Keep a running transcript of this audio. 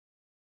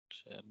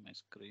share my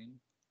screen.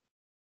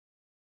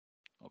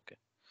 Okay.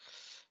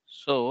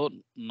 So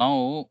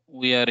now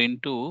we are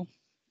into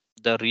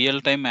the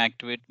real-time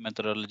activate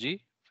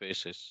methodology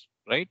phases,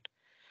 right?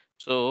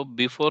 So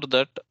before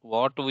that,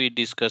 what we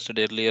discussed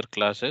earlier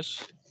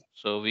classes,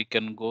 so we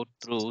can go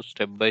through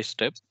step by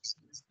step.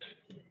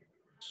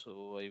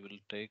 So I will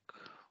take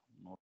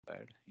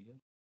notepad here.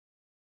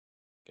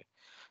 Okay.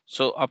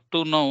 So up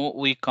to now,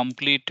 we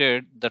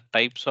completed the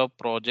types of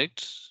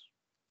projects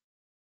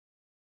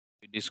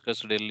we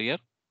discussed earlier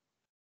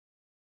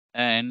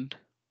and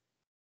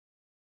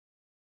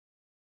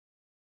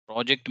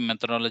project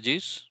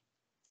methodologies.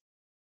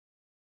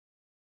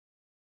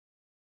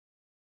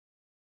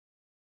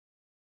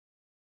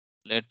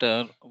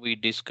 Later, we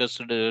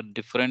discussed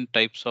different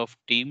types of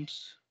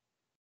teams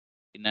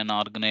in an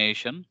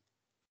organization,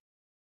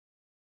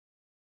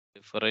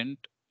 different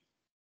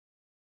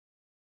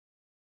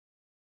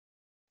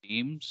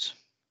teams,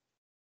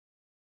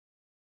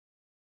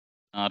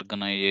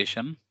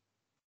 organization.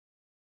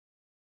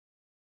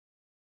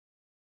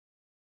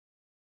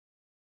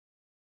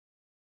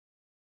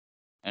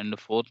 And the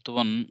fourth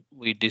one,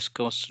 we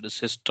discussed the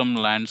system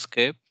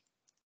landscape.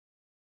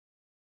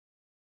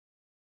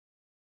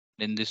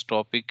 In this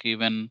topic,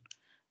 even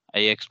I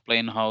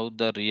explain how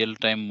the real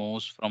time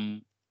moves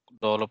from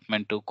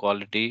development to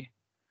quality.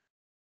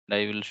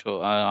 I will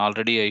show,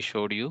 already I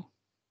showed you.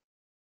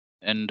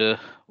 And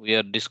we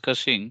are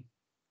discussing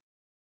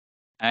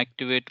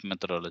activate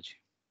methodology.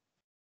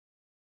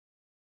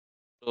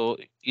 So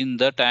in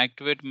that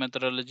activate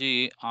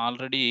methodology,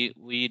 already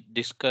we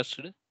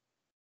discussed the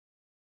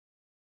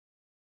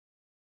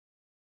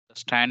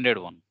standard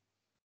one.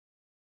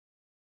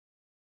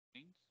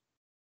 Means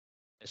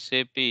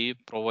SAP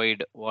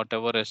provide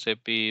whatever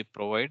SAP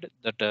provide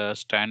that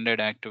standard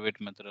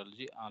activate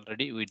methodology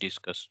already we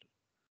discussed.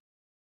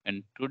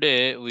 And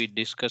today we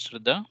discussed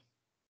the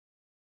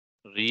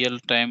real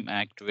time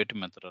activate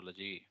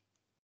methodology.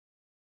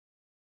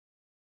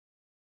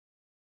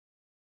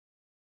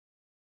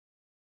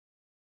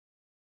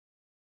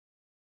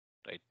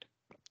 Right.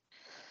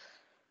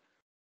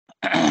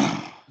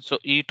 So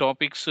ఈ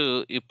topics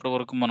ఇప్పటి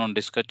వరకు మనం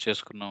discuss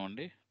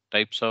చేసుకున్నామండి.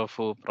 Types of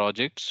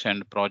projects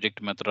and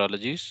project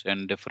methodologies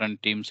and different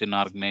teams in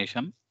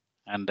organisation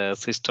and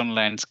system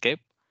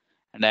landscape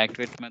and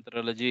activate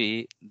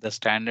methodology, the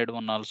standard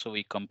one also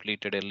we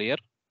completed earlier.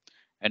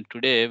 And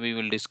today we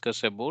will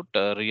discuss about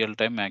real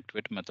time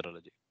activate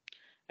methodology.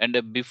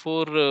 And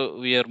before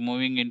we are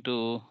moving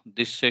into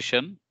this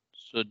session,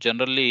 so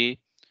generally,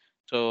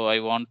 so I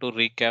want to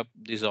recap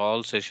these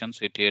all sessions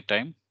at a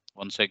time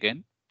once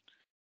again.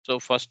 So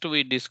first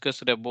we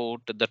discussed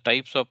about the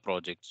types of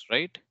projects,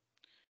 right?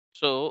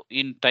 So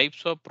in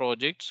types of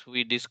projects,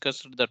 we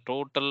discussed the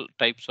total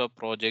types of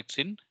projects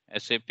in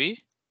SAP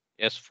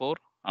S4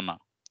 HANA.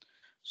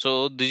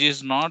 So this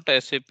is not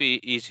SAP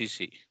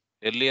ECC.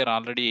 Earlier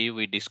already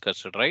we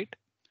discussed, right?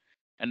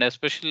 And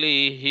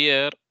especially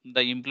here,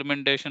 the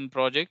implementation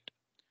project,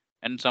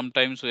 and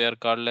sometimes we are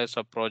called as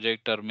a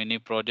project or mini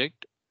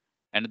project.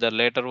 And the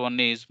later one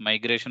is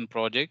migration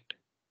project.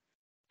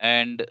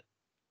 And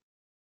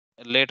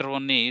later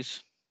one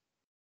is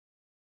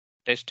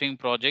testing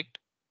project.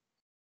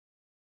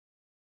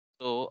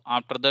 So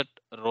after that,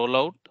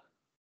 rollout.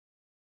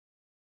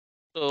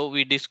 So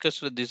we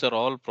discussed these are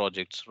all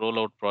projects,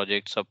 rollout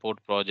project, support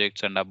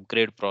projects, and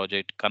upgrade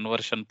project,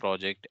 conversion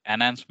project,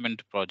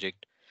 enhancement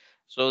project.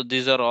 So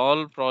these are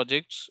all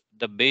projects.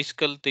 The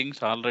basic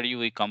things already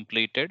we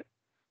completed,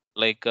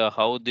 like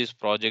how these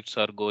projects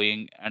are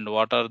going and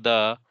what are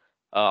the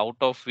out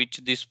of which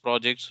these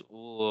projects,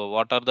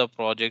 what are the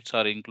projects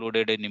are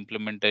included in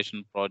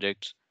implementation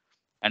projects.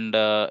 And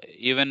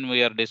even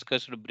we are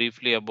discussed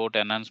briefly about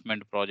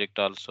enhancement project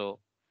also.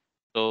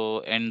 So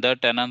in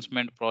that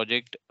enhancement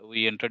project,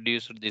 we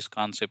introduced this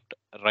concept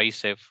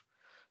RISE-F.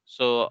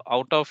 So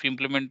out of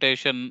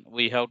implementation,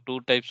 we have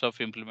two types of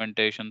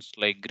implementations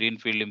like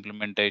greenfield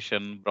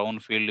implementation,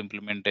 brownfield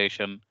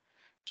implementation.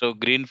 So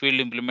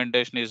greenfield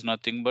implementation is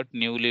nothing but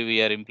newly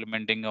we are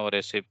implementing our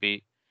SAP.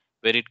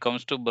 Where it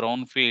comes to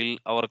brownfield,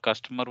 our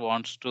customer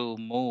wants to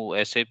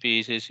move SAP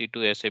ECC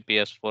to SAP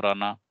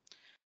S4HANA.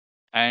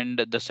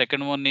 And the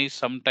second one is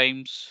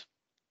sometimes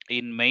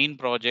in main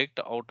project,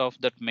 out of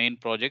that main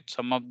project,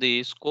 some of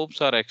the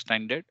scopes are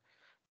extended.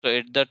 So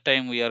at that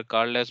time we are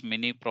called as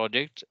mini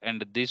projects,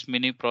 and these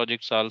mini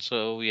projects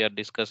also we are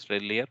discussed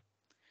earlier.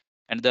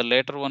 And the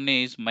later one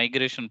is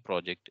migration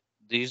project.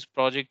 This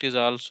project is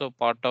also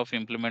part of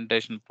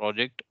implementation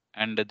project,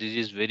 and this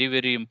is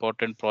very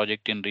important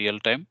project in real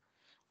time.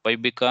 Why?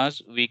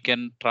 Because we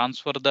can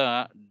transfer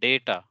the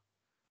data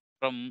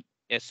from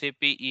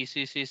SAP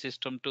ECC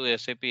system to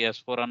SAP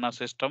S4HANA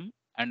system,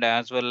 and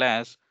as well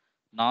as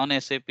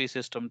non-SAP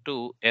system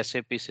to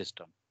SAP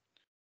system.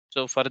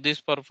 So for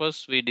this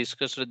purpose, we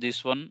discussed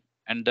this one,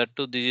 and that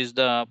too, this is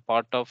the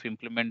part of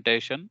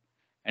implementation.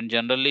 And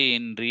generally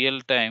in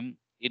real time,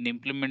 in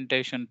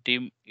implementation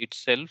team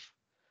itself,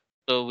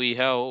 so we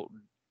have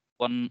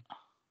one,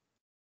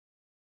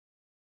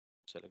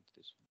 select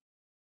this one.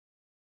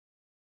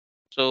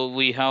 So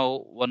we have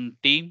one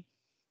team,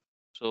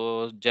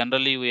 So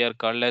generally we are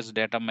called as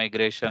data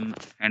migration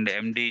and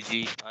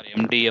MDG or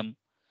MDM.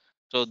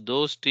 So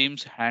those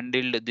teams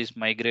handled this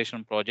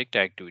migration project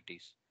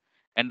activities.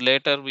 And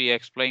later we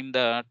explain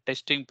the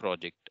testing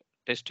project.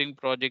 Testing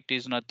project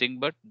is nothing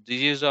but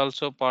this is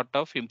also part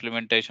of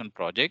implementation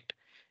project.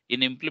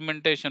 In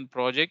implementation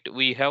project,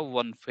 we have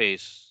one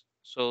phase.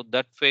 So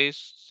that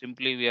phase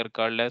simply we are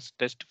called as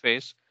test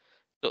phase.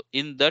 So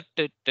in that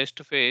test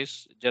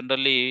phase,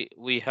 generally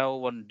we have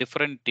one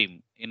different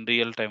team in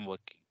real time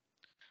working.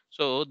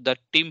 So that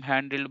team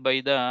handled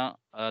by the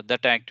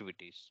that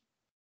activities,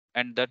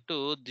 and that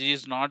too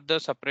this is not the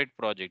separate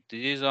project,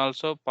 this is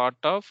also part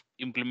of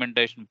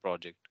implementation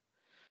project.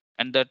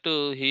 And that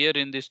too here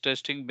in this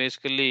testing,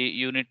 basically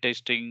unit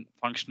testing,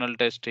 functional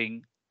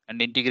testing,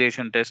 and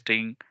integration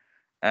testing,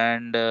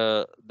 and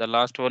the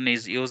last one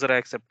is user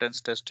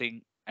acceptance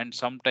testing, and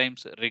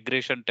sometimes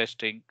regression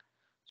testing.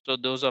 So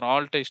those are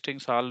all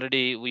testings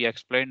already we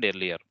explained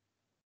earlier.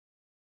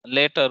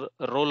 Later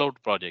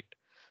rollout project.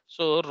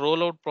 So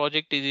rollout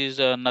project is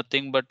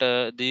nothing but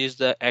this is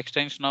the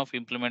extension of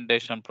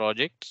implementation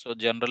project. So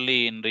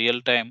generally in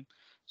real time,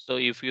 so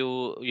if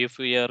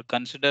we are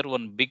consider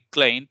one big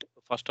client,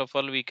 first of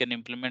all we can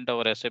implement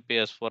our SAP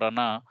as for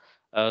HANA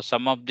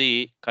some of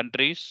the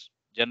countries.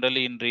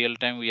 Generally in real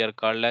time we are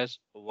called as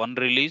one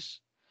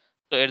release.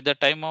 So at the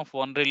time of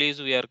one release,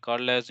 we are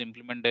called as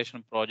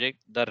implementation project.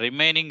 The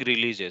remaining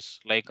releases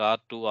like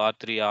R2,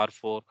 R3,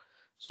 R4,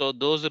 so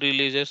those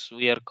releases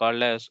we are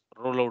called as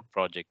rollout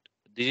project.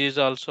 This is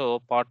also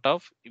part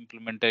of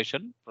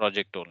implementation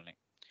project only.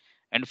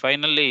 And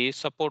finally,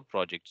 support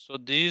project. So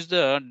this is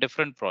the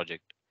different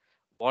project.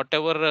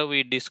 Whatever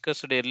we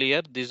discussed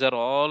earlier, these are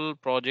all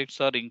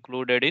projects are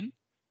included in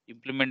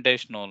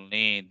implementation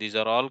only. These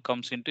are all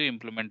comes into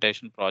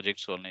implementation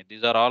projects only.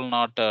 These are all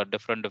not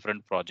different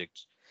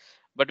projects.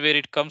 But where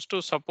it comes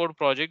to support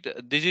project,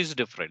 this is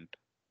different.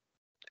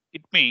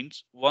 It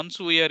means once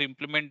we are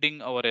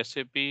implementing our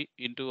SAP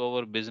into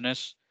our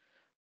business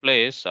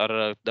place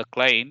or the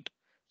client,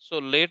 so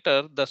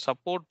later the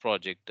support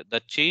project, the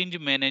change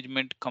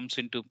management comes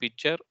into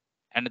picture,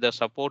 and the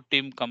support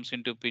team comes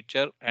into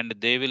picture, and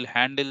they will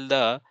handle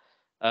the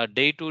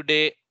day to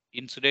day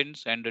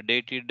incidents and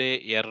day to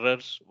day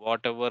errors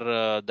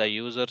whatever the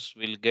users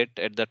will get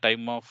at the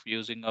time of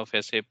using of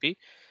SAP.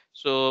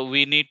 So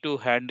we need to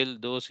handle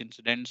those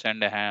incidents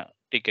and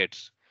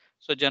tickets.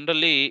 So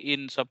generally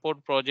in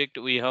support project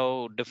we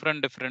have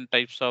different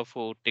types of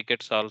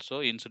tickets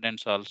also,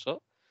 incidents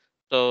also.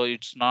 So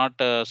it's not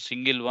a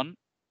single one.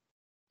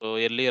 So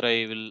earlier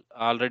I will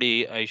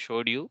already I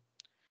showed you,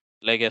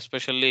 like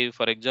especially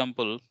for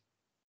example,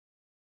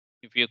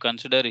 if you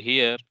consider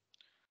here,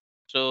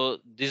 so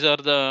these are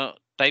the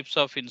types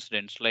of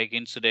incidents like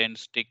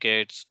incidents,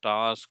 tickets,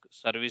 task,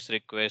 service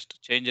request,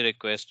 change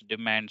request,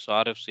 demands,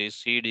 RFCs,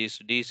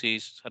 CDs,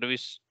 DCs,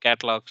 service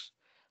catalogs,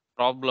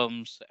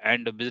 problems,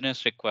 and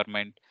business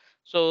requirement.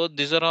 So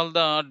these are all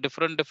the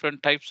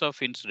different types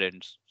of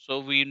incidents. So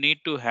we need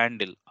to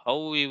handle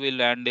how we will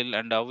handle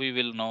and how we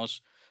will know.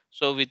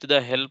 So with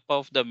the help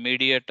of the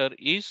mediator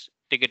is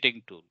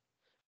ticketing tool.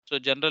 So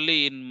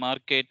generally in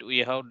market we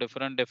have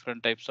different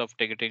types of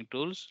ticketing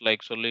tools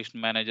like Solution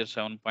Manager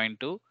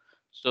 7.2.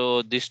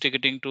 So this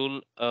ticketing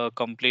tool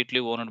completely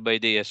owned by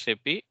the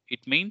SAP. It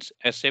means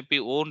SAP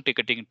own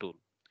ticketing tool.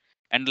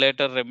 And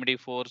later Remedy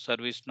for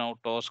ServiceNow,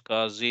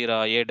 Tosca,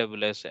 Jira,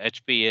 AWS,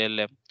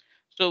 HPLM.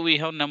 So we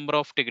have number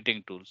of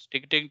ticketing tools.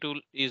 Ticketing tool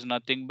is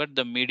nothing but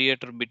the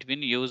mediator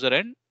between user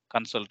and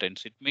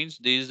consultants. It means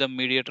this is the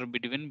mediator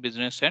between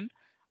business and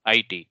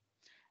IT.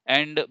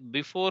 And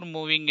before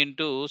moving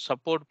into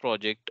support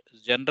project,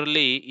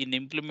 generally in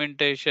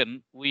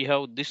implementation, we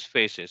have these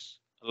phases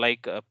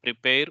like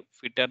prepare,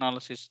 fit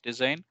analysis,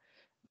 design,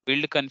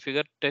 build,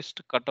 configure,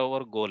 test,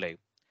 cutover, go live.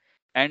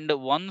 And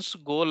once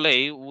go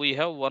live, we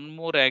have one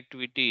more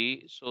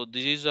activity. So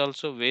this is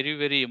also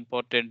very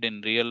important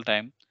in real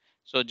time.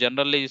 So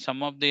generally,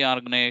 some of the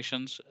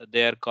organizations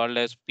they are called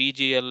as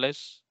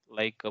PGLS,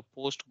 like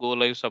post go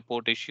live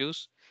support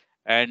issues,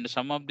 and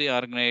some of the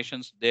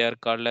organizations they are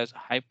called as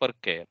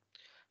hypercare.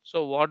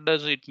 So what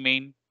does it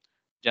mean?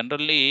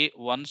 Generally,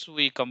 once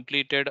we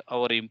completed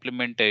our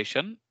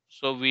implementation,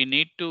 so we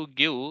need to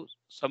give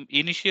some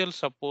initial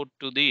support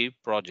to the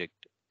project.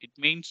 It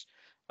means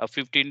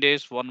 15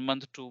 days, 1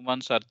 month, 2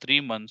 months, or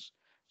 3 months.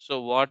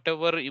 So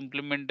whatever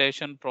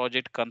implementation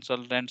project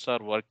consultants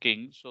are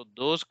working, so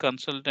those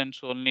consultants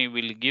only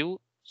will give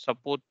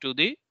support to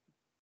the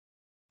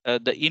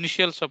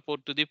initial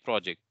support to the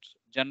project.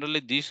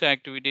 Generally, these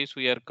activities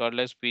we are called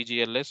as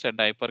PGLS and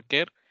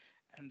hypercare,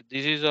 and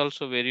this is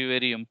also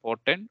very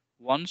important.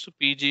 Once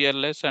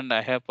PGLS and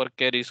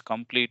hypercare is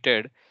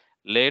completed,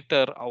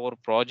 later our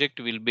project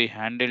will be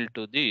handled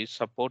to the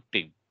support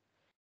team.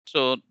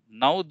 So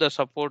now the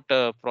support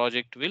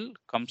project will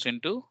comes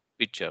into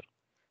picture.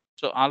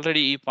 So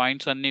already ఈ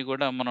points అన్ని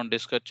కూడా మనం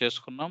discuss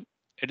చేసుకున్నాం.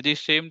 At the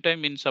same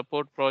time in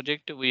support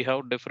project we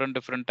have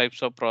different types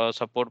of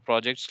support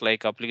projects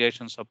like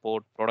application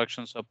support,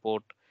 production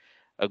support,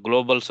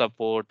 global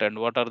support, and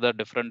what are the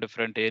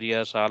different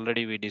areas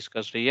already we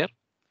discussed here.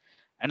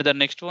 And the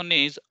next one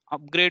is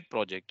upgrade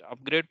project.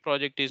 Upgrade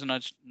project is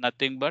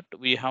nothing but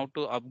we have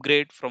to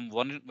upgrade from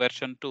one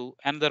version to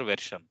another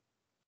version.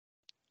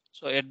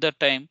 So at that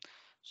time,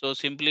 so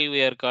simply we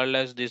are called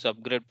as this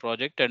upgrade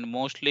project, and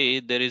mostly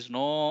there is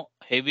no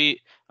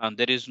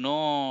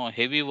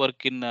heavy work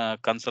in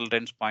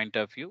consultants point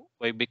of view.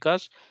 Why?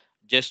 Because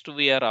just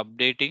we are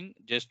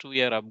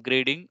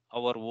upgrading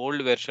our old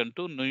version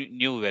to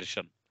new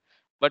version.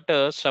 But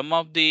some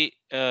of the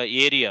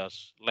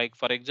areas, like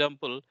for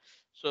example,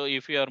 so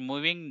if you are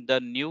moving the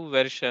new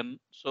version,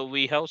 so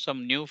we have some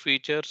new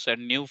features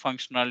and new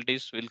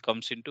functionalities will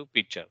comes into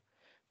picture.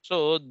 So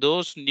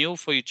those new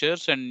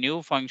features and new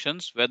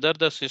functions, whether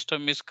the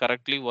system is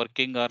correctly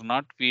working or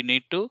not, we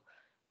need to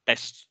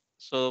test.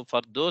 So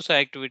for those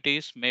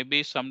activities, maybe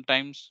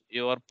sometimes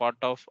you are part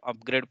of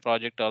upgrade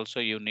project also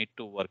you need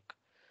to work.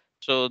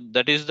 So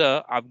that is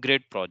the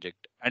upgrade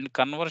project. And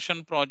conversion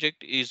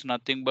project is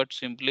nothing but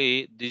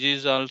simply this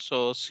is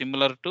also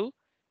similar to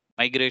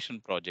migration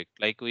project.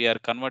 Like we are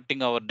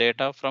converting our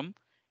data from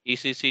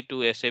ECC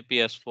to SAP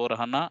S4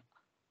 HANA,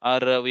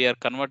 or we are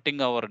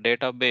converting our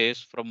database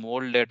from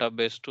old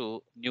database to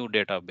new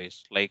database,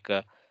 like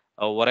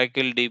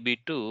Oracle DB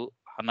to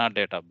HANA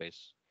database.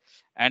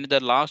 And the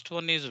last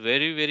one is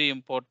very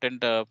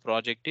important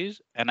project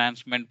is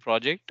enhancement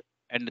project.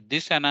 And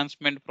this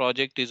enhancement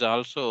project is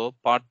also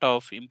part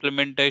of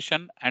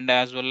implementation and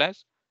as well as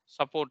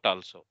support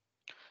also.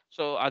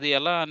 So అది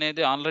ఎలా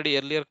అనేది already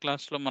earlier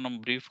క్లాస్‌లో మనం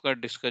బ్రీఫ్‌గా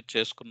discuss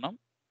చేసుకున్నాం.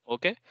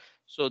 Okay.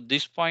 So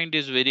this point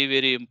is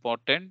very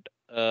important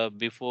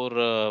before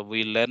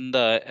we learn the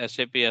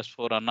SAP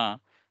S/4HANA.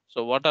 So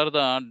what are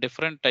the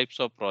different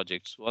types of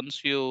projects? Once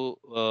you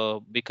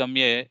become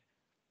a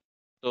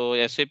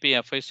SAP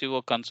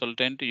FICO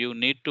consultant, you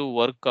need to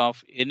work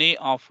of any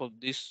of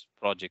these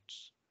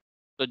projects.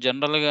 So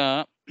జనరల్‌గా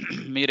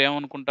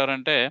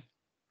మీరేమనుకుంటారంటే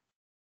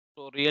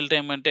so real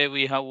time అంటే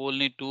we have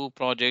only 2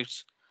 projects.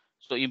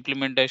 So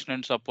implementation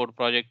and support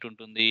project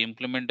ఉంటుంది.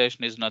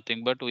 Implementation is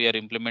nothing but we are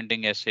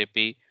implementing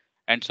SAP.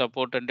 And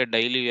support అంటే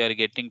daily we are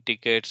getting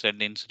tickets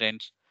and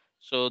incidents.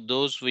 So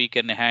those we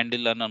can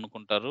handle అని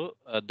అనుకుంటారు.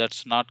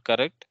 That's not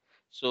correct.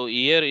 So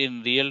here in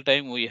real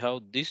time we have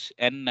this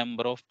N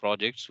number of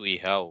projects we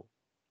have.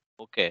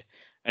 Okay.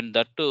 And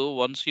that too,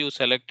 once you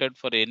selected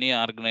for any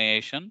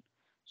organization,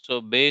 so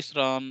based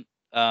on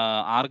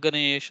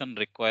organization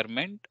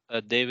requirement,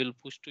 they will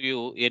push to you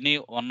any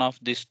one of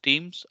these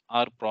teams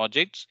or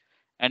projects,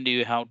 and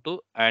you have to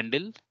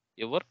handle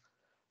your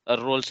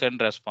roles and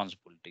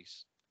responsibilities.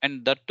 And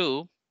that too,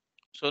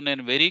 so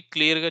నేను very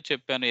క్లియర్‌గా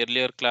చెప్పాను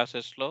earlier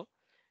క్లాసెస్‌లో.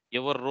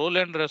 Your role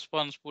and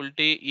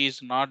responsibility is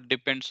not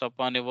depends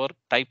upon your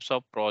types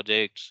of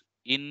projects.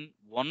 In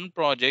one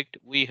project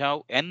we have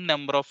an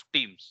number of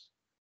teams.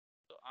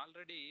 So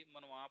already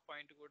మనం ఆ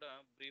point కూడా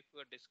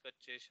బ్రీఫ్‌గా discuss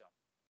చేశాం.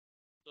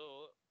 So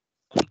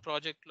one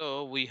ప్రాజెక్ట్‌లో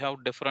we have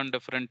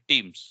different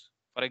teams.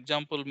 For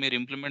example మీరు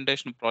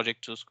implementation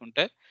project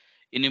చూసుకుంటే,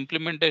 in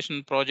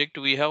implementation project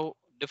we have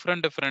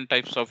different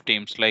types of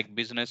teams like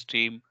business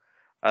team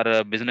or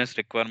business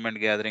requirement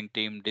gathering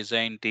team,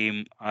 design team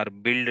are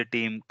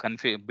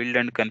build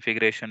and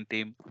configuration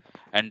team,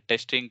 and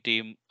testing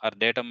team are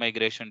data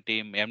migration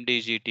team,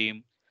 ఎండీజీ team.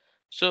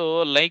 So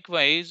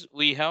లైక్‌వైస్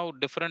we have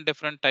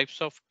different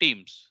types of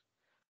teams.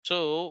 So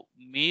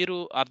మీరు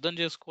అర్థం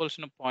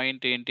చేసుకోవాల్సిన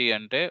point ఏంటి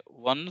అంటే,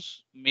 once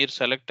మీరు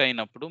select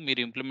అయినప్పుడు, మీరు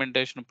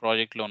implementation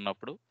ప్రాజెక్ట్‌లో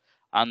ఉన్నప్పుడు,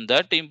 on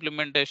that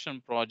implementation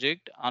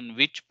project on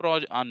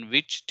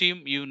which team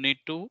you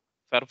need to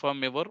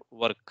perform your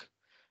work.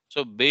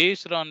 So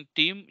based on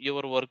team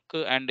your work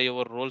and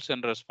your roles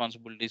and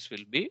responsibilities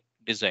will be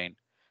designed.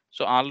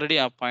 So already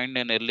ఆ point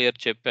నేను earlier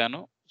చెప్పాను.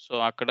 So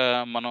అక్కడ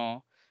మనం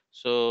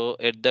so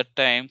at that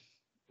time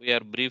we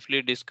are briefly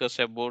discuss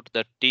about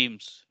the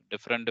teams,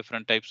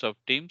 different types of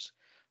teams.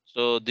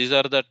 So these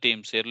are the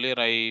teams earlier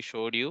I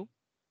showed you.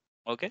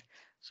 Okay.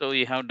 So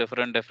we have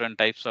different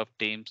types of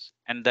teams,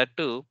 and that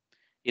too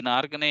in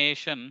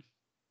organization.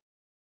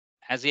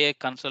 As a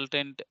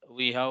consultant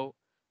we have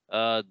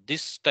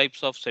these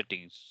types of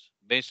settings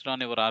based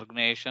on your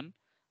organization.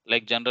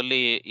 Like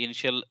generally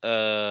initial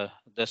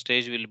the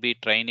stage will be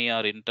trainee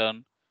or intern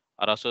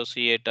or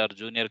associate or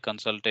junior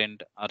consultant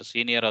or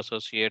senior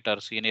associate or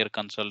senior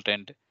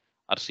consultant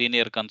or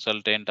senior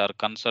consultant or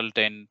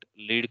consultant,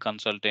 lead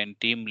consultant,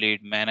 team lead,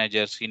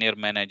 manager, senior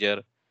manager,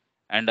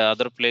 and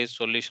other place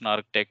solution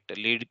architect,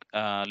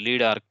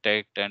 lead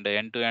architect, and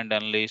end to end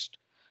analyst.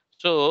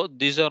 So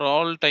these are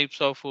all types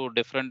of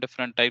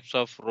different types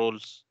of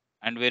roles.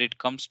 And where it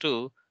comes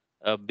to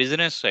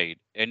business side,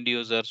 end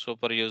user,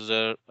 super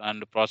user, and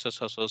process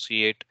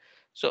associate.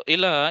 So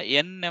ila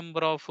n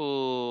number of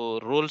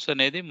roles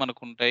అనేది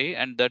మనకు ఉంటాయి.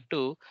 And that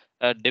too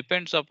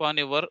depends upon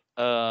your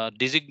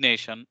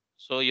designation.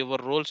 So your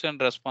roles and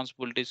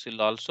responsibilities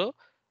will also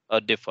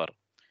differ.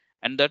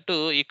 And that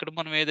ఇక్కడ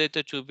మనం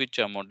ఏదైతే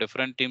చూపించామో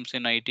different teams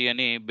in IT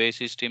అని,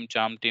 basis team,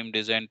 చామ్ team,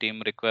 design team,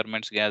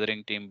 requirements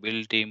gathering team,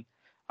 build team,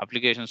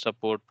 application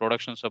support,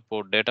 production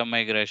support, data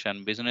migration,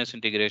 business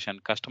integration,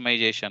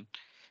 customization.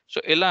 So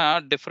ఇలా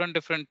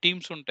different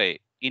teams ఉంటాయి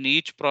in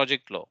each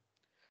ప్రాజెక్ట్లో.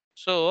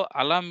 So,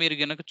 అలా మీరు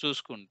గనక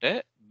చూసుకుంటే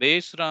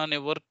based on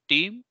your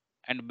team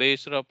and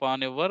based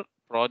upon your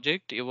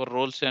project, your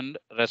roles and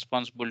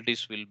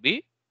responsibilities will be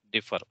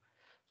differ.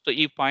 So,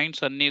 ఈ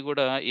points అన్నీ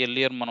గూడా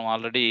ఎర్లియర్ మనం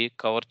ఆల్రెడీ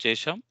కవర్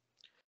చేశాం.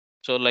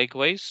 So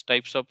likewise,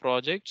 types of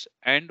projects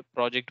and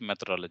project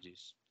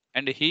methodologies.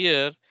 And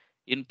here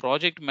in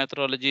project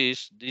methodologies,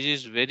 this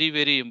is very,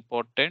 very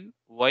important.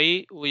 Why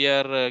we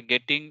are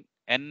getting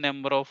n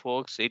number of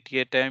works at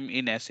a time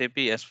in SAP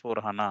S4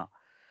 HANA.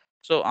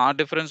 So, ఆ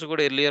difference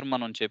గూడా earlier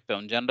మనం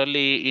చెప్పాం.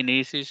 Generally in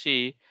ECC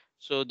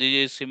so, this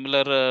is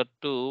similar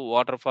to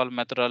waterfall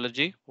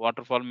methodology.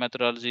 Waterfall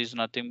methodology is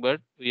nothing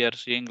but we are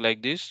seeing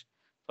like this.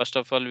 First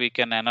of all, we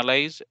can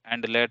analyze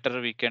and later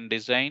we can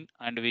design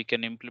and we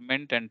can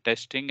implement and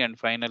testing and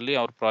finally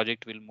our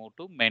project will move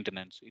to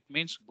maintenance. It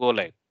means go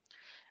live.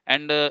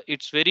 And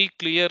it's very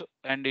clear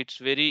and it's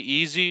very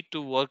easy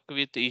to work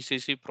with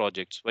ECC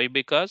projects. Why?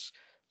 Because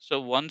so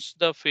once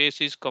the phase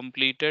is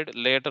completed,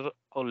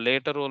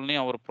 later only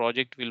our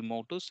project will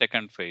move to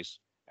second phase.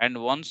 And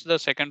once the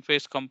second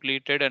phase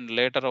completed, and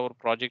later our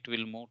project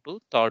will move to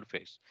third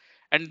phase.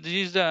 And this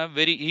is a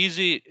very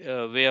easy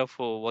way of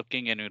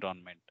working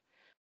environment.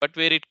 But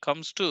where it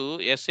comes to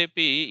SAP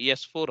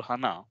S4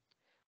 HANA,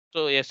 so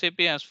SAP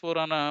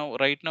S/4HANA,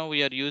 right now we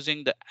are using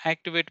the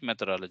Activate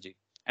methodology.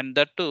 And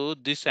that too,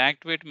 this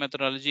Activate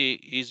methodology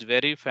is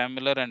very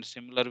familiar and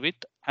similar with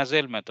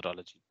Agile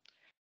methodology.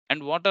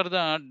 And what are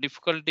the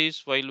difficulties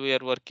while we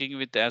are working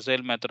with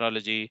Agile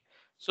methodology?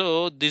 So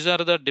these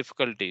are the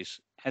difficulties.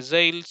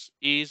 Agile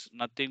is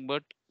nothing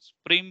but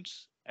sprints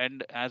and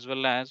as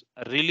well as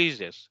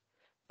releases.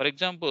 For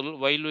example,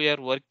 while we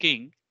are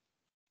working,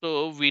 so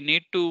we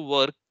need to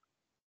work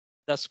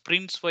the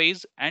sprints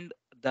wise and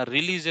the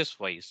releases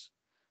wise.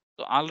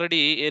 So already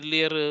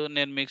earlier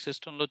నేను మీకు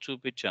సిస్టమ్‌లో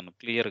చూపిచ్చాను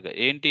క్లియర్‌గా.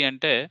 ఏంటి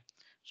అంటే,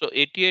 so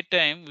at a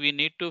time we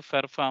need to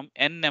perform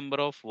N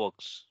number of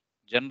works.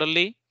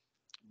 Generally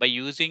by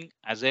using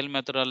agile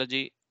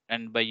methodology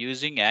and by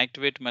using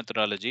activate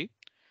methodology.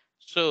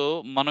 So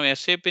మనం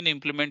ఎస్ఏపిని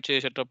implement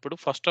చేసేటప్పుడు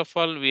first of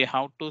all we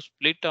have to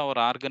split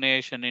our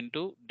organisation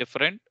into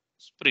different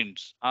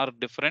sprints are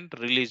different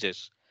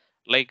releases.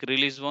 Like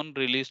release 1,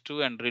 release 2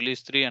 and release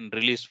 3 and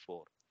release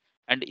 4.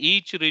 And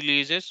each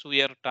releases we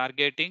are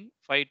targeting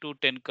 5 to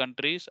 10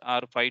 countries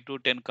or 5 to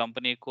 10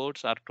 company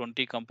codes or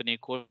 20 company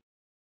codes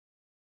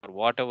or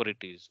whatever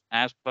it is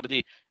as per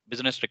the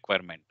business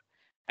requirement.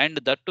 And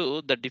that too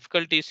the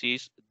difficulties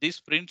is these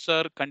sprints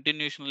are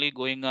continuously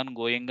going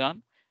on,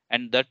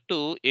 and that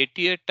too at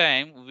a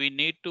time we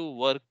need to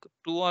work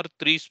 2 or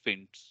 3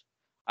 sprints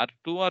or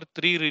 2 or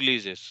 3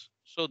 releases.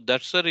 So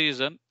that's the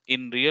reason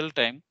in real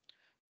time,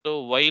 so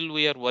while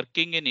we are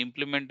working in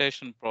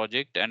implementation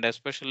project and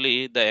especially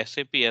the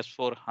SAP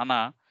S4 HANA,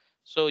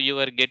 so you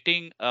are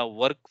getting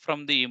work from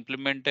the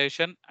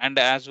implementation and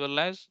as well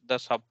as the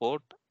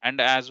support and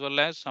as well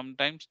as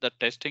sometimes the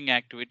testing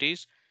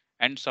activities,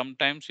 and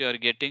sometimes you are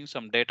getting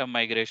some data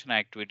migration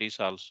activities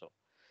also.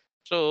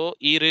 So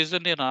ఈ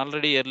reason నేను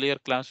already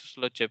earlier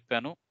క్లాసెస్‌లో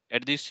చెప్పాను.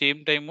 At the same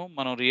time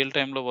మనం real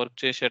టైమ్‌లో work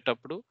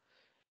చేసేటప్పుడు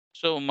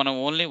so, మనం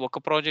only ఒక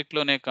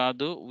ప్రాజెక్ట్‌లోనే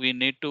కాదు. We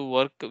need to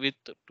work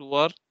with 2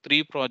 are 3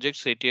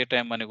 projects at a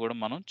time అని గూడా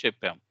మనం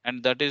చెప్పాం. And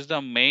that is the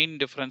main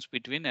difference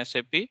between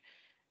SAP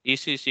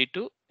ECC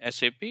to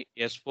SAP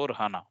ఎస్/4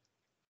 హనా.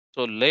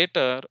 So,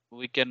 later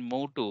we can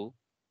move to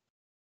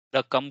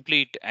the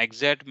complete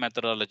exact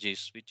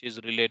methodologies which is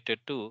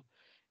related to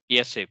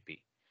SAP.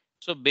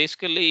 So,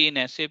 basically in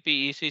SAP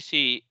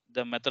ECC,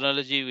 the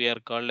methodology we are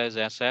called as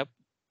ASAP.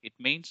 It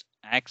means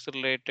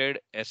accelerated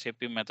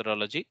SAP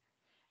methodology.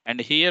 And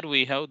here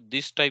we have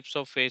these types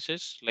of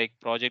phases like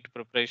project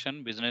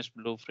preparation, business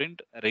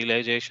blueprint,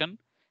 realization,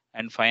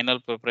 and final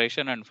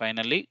preparation, and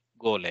finally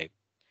go live.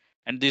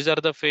 And these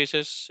are the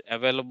phases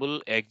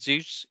available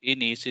exists in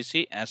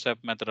ECC ASAP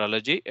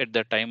methodology at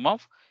the time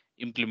of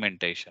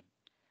implementation.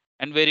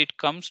 And where it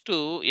comes to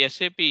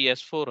SAP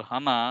S4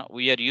 HANA,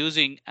 we are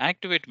using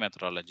Activate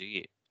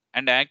methodology.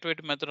 And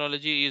Activate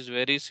methodology is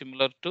very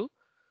similar to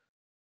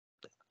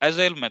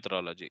Agile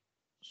methodology.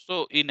 So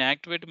in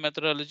Activate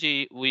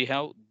methodology, we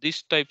have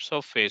these types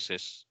of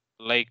phases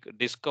like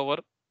discover,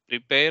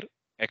 prepare,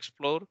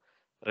 explore,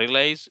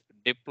 realize,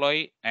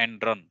 deploy,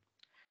 and run.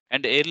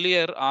 And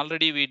earlier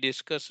already we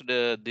discussed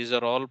these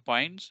are all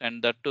points,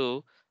 and that too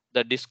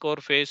the discover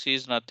phase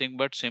is nothing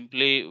but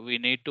simply we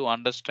need to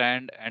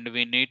understand and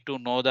we need to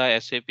know the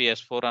SAP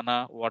S4 HANA,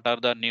 what are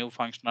the new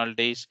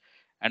functionalities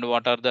and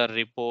what are the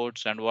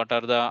reports and what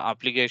are the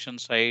application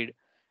side.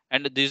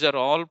 And these are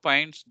all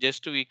points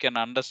just we can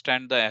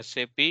understand the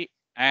SAP,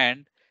 and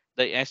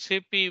the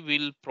SAP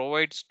will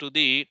provides to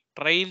the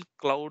trial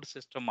cloud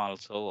system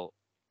also.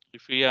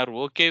 If we are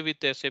okay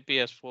with SAP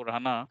S4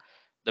 HANA,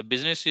 the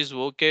business is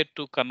okay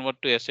to convert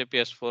to SAP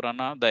S4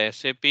 HANA, the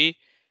SAP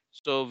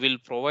so will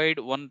provide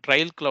one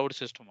trial cloud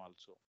system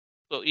also.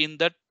 So in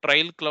that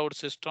trial cloud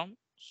system,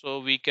 so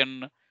we can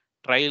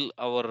trial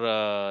our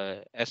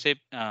SAP,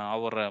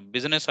 our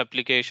business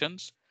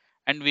applications,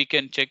 and we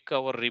can check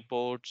our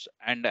reports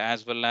and as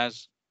well as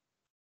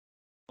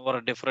our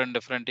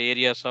different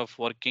areas of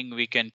working. We can